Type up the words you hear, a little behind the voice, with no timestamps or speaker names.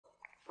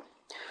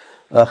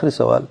آخری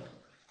سوال،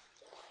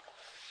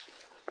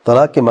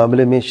 طلاق کے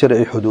معاملے میں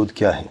شرعی حدود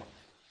کیا ہیں؟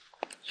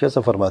 شیخ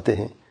صاحب فرماتے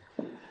ہیں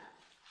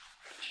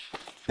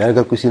یعنی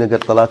اگر کسی نے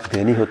طلاق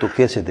دینی ہو تو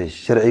کیسے دے،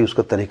 شرعی اس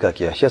کا طریقہ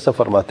کیا ہے؟ شیخ صاحب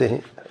فرماتے ہیں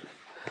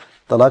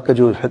طلاق کا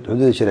جو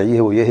حدود شرعی ہے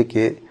وہ یہ ہے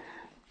کہ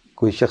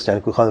کوئی شخص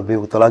یعنی کوئی خاوند بیوی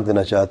کو طلاق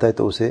دینا چاہتا ہے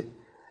تو اسے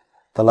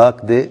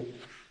طلاق دے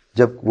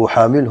جب وہ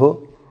حامل ہو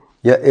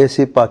یا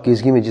ایسی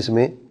پاکیزگی میں جس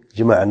میں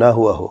جماع نہ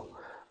ہوا ہو۔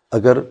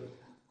 اگر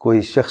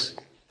کوئی شخص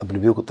اپنی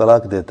بیوی کو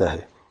طلاق دیتا ہے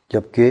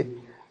جبکہ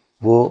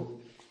وہ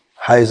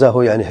حائضہ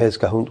ہو یعنی حیض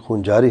کا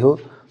خون جاری ہو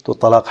تو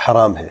طلاق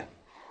حرام ہے،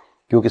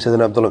 کیونکہ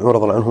سیدنا عبداللہ بن عمر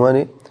رضی اللہ عنہ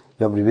نے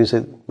جب اپنی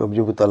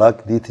بیوی کو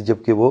طلاق دی تھی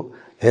جبکہ وہ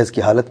حیض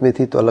کی حالت میں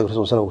تھی تو اللہ کے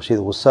رسول صلی اللہ علیہ وسلم کو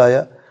شدید غصہ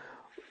آیا،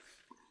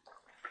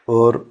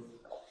 اور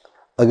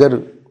اگر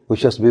کوئی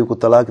شخص بیوی کو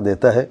طلاق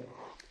دیتا ہے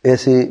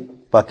ایسی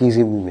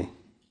پاکیزگی میں،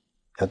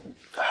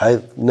 حائض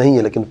نہیں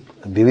ہے لیکن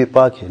بیوی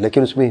پاک ہے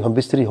لیکن اس میں ہم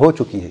بستری ہو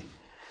چکی ہے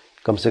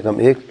کم سے کم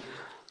ایک،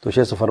 تو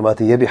شیخ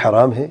فرماتے یہ بھی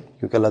حرام ہے،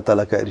 کیونکہ اللہ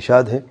تعالیٰ کا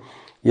ارشاد ہے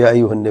یا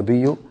ایھا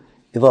النبی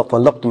اذا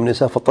طلقتم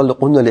النساء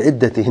فطلقوهن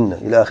لعدتهن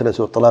الى آخر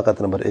سورۃ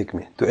طلاق نمبر 1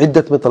 میں، تو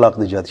عدت میں طلاق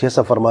دی جاتی ہے۔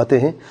 شیخ فرماتے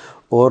ہیں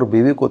اور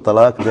بیوی کو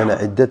طلاق دینا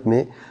عدت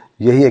میں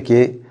یہی ہے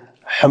کہ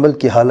حمل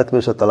کی حالت میں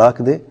اسے طلاق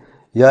دے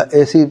یا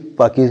ایسی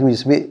پاکیزگی میں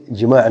جس میں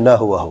جماع نہ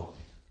ہوا ہو،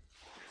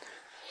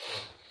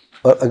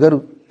 اور اگر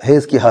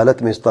حیض کی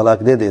حالت میں اس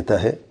طلاق دے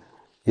دیتا ہے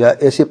یا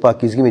ایسی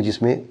پاکیزگی میں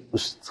جس میں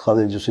اس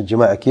خاوند نے جس سے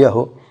جماع کیا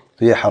ہو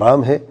تو یہ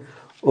حرام ہے۔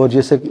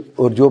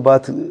 اور جو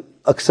بات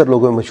اکثر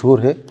لوگوں میں مشہور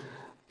ہے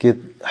کہ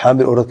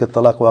حامل عورت کے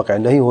طلاق واقع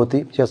نہیں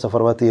ہوتی، شیخ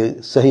فرماتے یہ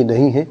صحیح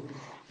نہیں ہے،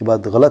 یہ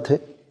بات غلط ہے،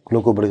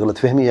 لوگوں کو بڑی غلط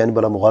فہمی یعنی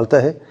بڑا مغالطہ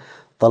ہے۔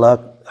 طلاق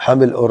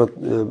حامل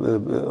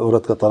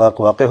عورت کا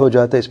طلاق واقع ہو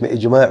جاتا ہے، اس میں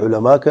اجماع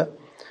علماء کا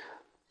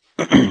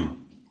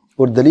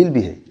اور دلیل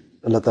بھی ہے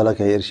اللہ تعالیٰ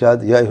کا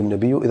ارشاد یا ایھا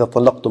النبی اذا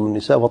طلقتم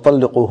النساء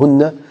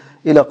وطلقوهن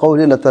الى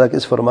قول اللہ تعالیٰ کے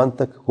اس فرمان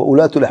تک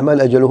واولاۃ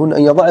الاحمال اجلهن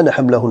ان يضعن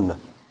حملهن،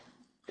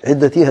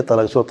 عدت یہ ہے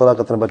طلاق، سورۃ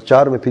طلاق نمبر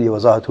 4 میں پھر یہ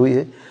وضاحت ہوئی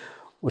ہے۔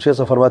 اور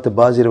شیخ فرماتے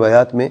بعض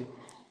روایات میں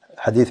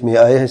حدیث میں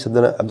آئے ہیں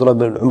سیدنا عبداللہ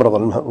بن عمر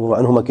رضی اللہ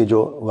عنہما کی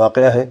جو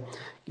واقعہ ہے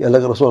کہ اللہ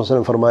کے رسول صلی اللہ علیہ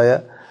وسلم فرمایا،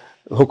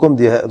 حکم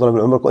دیا ہے عبداللہ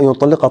بن عمر کو ان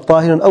يطلق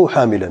طاہرا او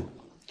حاملا،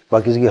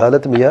 پاکیزگی کی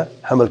حالت میں یا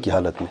حمل کی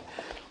حالت میں۔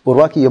 اور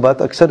واقعی یہ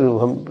بات اکثر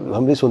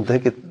ہم بھی سنتے ہیں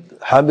کہ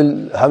حامل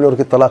اور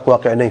کی طلاق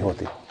واقع نہیں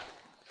ہوتی،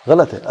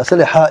 غلط ہے،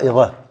 اصل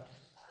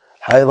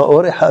حائضہ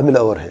اور ہے حاملہ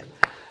اور ہے،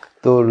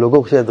 تو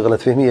لوگوں کو شاید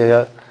غلط فہمی ہے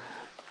یا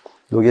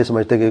لوگ یہ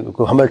سمجھتے ہیں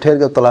کہ حمل ٹھہر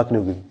گیا طلاق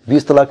نہیں ہوگی،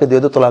 20 طلاقیں دے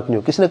دو طلاق نہیں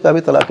ہوگی، کس نے کہا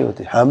بھی طلاق نہیں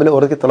ہوتی، حامل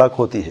عورت کی طلاق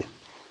ہوتی ہے،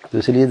 تو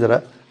اس لیے ذرا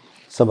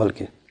سنبھل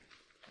کے۔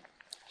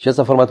 شیخ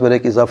صاحب فرماتے میرا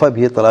ایک اضافہ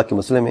بھی ہے طلاق کے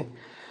مسئلے میں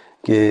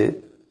کہ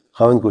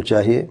خاوند کو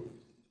چاہیے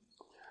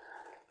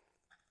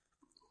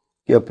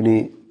کہ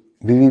اپنی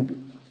بیوی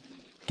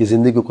کی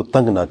زندگی کو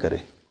تنگ نہ کرے،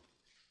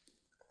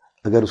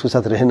 اگر اس کے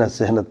ساتھ رہنا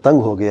سہنا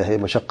تنگ ہو گیا ہے،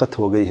 مشقت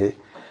ہو گئی ہے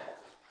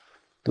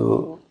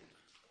تو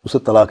اسے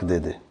طلاق دے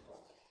دے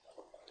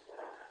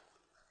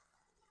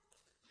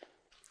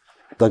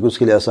تاکہ اس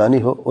کے لیے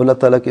آسانی ہو، اللہ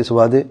تعالیٰ کے اس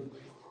وعدے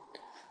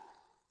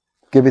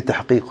کے بھی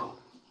تحقیق ہو،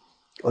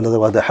 اللہ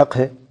تعالیٰ وعدہ حق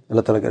ہے،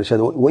 اللہ تعالیٰ کا ارشاد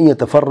وَإِن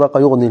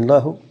يَتَفَرَّقَا يُغْنِ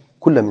اللَّهُ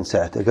كُلًّا مِنْ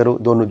سَعَتِهِ، اگر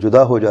دونوں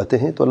جدا ہو جاتے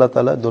ہیں تو اللہ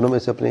تعالیٰ دونوں میں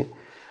سے اپنے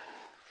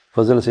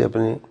فضل سے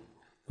اپنے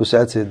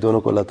وسعت سے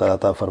دونوں کو اللہ تعالیٰ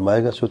عطا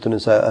فرمائے گا۔ سورۃ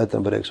النساء آیت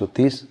نمبر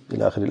 130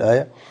 الى آخر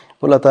الآیہ۔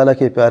 اللہ تعالیٰ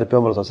کے پیارے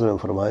پیغمبر صلی اللہ علیہ وسلم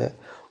نے فرمایا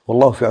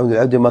واللہ فی عون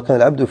العبد ما کان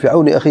العبد فی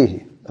عون اخیہ،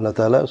 اللہ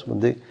تعالیٰ اس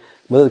بندے کی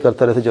مدد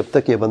کرتا رہتا ہے جب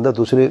تک یہ بندہ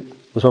دوسرے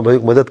مسلمان بھائی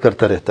کو مدد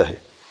کرتا رہتا ہے،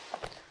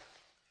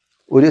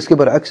 اور اس کے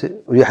برعکس ہے،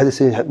 اور یہ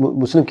حدیث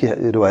مسلم کی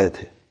روایت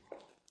ہے،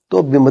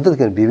 تو مدد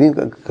کریں، بیوی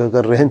کا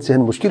اگر رہن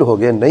سہن مشکل ہو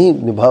گیا، نہیں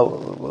نبھا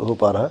ہو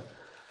پا رہا،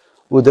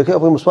 وہ دیکھیں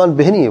اپنی مسلمان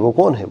بہنی ہے، وہ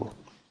کون ہے وہ،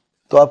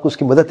 تو آپ کو اس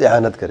کی مدد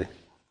اعانت کریں،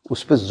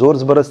 اس پہ زور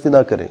زبردستی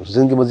نہ کریں،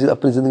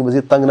 اپنی زندگی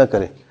مزید تنگ نہ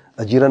کریں،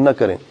 اجیرن نہ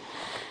کریں۔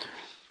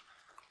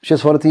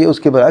 شیخ فرماتے ہیں اس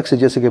کے برعکس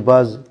جیسے کہ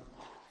بعض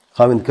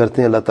خاوند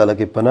کرتے ہیں، اللہ تعالیٰ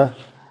کی پناہ،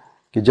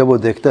 کہ جب وہ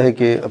دیکھتا ہے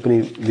کہ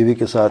اپنی بیوی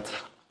کے ساتھ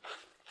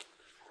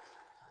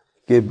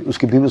کہ اس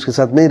کی بیوی اس کے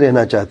ساتھ نہیں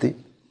رہنا چاہتی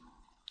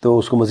تو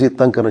اس کو مزید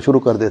تنگ کرنا شروع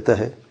کر دیتا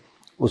ہے،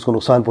 اس کو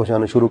نقصان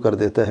پہنچانا شروع کر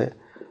دیتا ہے،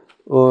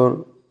 اور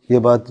یہ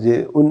بات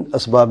یہ ان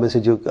اسباب میں سے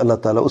جو کہ اللہ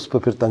تعالیٰ اس پہ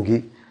پھر تنگی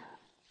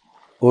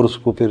اور اس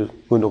کو پھر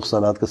کوئی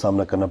نقصانات کا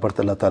سامنا کرنا پڑتا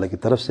ہے اللہ تعالیٰ کی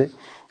طرف سے۔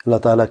 اللہ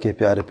تعالیٰ کے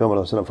پیارے پیغمبر صلی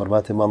اللہ علیہ وسلم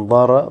فرماتے من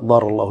ضار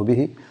ضار اللہ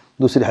به،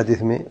 دوسری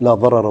حدیث میں لا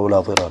ضرر ولا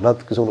ضرار، نہ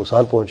کسی کو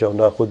نقصان پہنچاؤ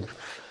نہ خود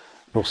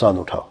نقصان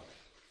اٹھاؤ،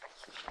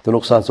 تو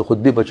نقصان سے خود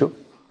بھی بچو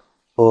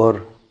اور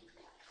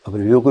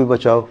اپنی بیوی کو بھی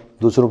بچاؤ،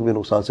 دوسروں کو بھی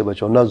نقصان سے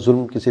بچاؤ، نہ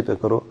ظلم کسی پہ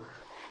کرو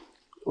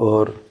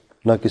اور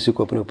نہ کسی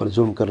کو اپنے اوپر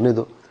ظلم کرنے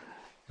دو،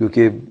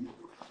 کیونکہ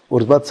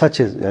اور بات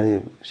سچ ہے، یعنی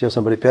شیخ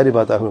صاحب بڑی پیاری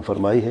بات آپ نے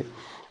فرمائی ہے،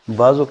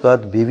 بعض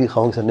اوقات بیوی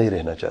خاوند سے نہیں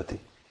رہنا چاہتی،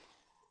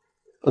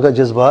 اگر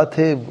جذبات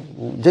ہے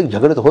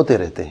جھگڑے تو ہوتے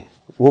رہتے ہیں،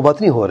 وہ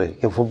بات نہیں ہو رہی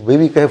کہ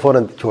بیوی کہے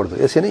فوراً چھوڑ دو،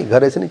 ایسے نہیں،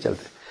 گھر ایسے نہیں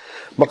چلتے،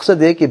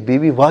 مقصد ہے کہ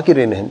بیوی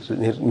واقعی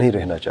نہیں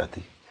رہنا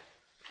چاہتی،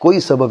 کوئی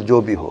سبب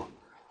جو بھی ہو،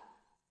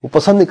 وہ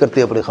پسند نہیں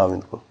کرتی اپنے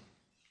خاوند کو،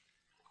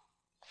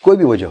 کوئی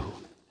بھی وجہ ہو،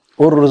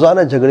 اور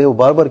روزانہ جھگڑے، وہ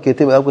بار بار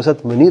کہتے ہیں میں آپ کے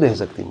ساتھ میں نہیں رہ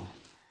سکتی ہوں،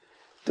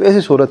 تو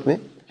ایسی صورت میں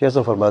شیخ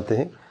صاحب فرماتے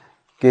ہیں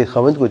کہ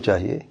خاوند کو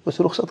چاہیے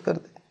اسے رخصت کر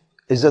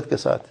دے عزت کے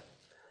ساتھ.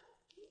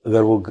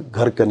 اگر وہ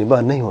گھر کا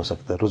نباہ نہیں ہو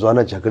سکتا،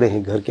 روزانہ جھگڑے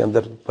ہیں، گھر کے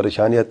اندر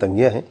پریشانیاں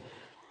تنگیاں ہیں،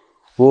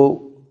 وہ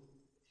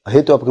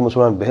ہے تو آپ کے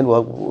مسلمان بہن،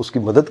 وہ اس کی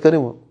مدد کریں،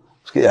 وہ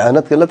اس کی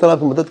اعانت کے اللہ تعالیٰ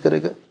آپ کی مدد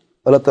کرے گا.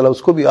 اللہ تعالیٰ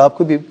اس کو بھی آپ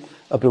کو بھی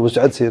اپنے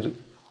وسعت سے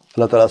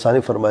اللہ تعالیٰ آسانی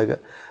فرمائے گا.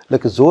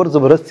 لیکن زور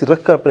زبردستی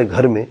رکھ کر اپنے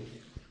گھر میں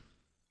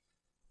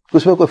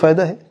اس میں کوئی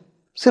فائدہ ہے؟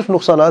 صرف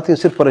نقصانات ہیں،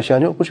 صرف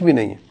پریشانیوں، کچھ بھی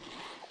نہیں ہے.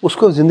 اس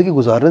کو زندگی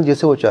گزارنے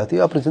جیسے وہ چاہتی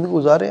ہے اپنی زندگی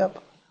گزاریں آپ.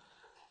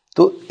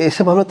 تو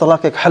ایسے معاملہ طلاق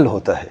ایک حل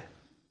ہوتا ہے.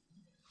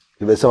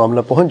 جب ایسا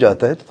معاملہ پہنچ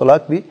جاتا ہے تو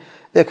طلاق بھی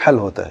ایک حل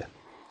ہوتا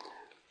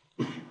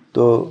ہے.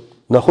 تو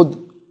نہ خود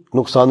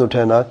نقصان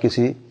اٹھائے نہ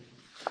کسی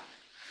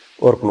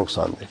اور کو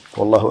نقصان دے.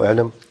 واللہ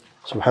اعلم.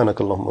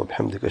 سبحانک اللہم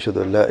وبحمدک اشہد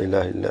ان لا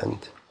الہ الا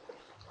انت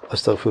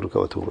استغفرک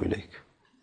واتوب الیک.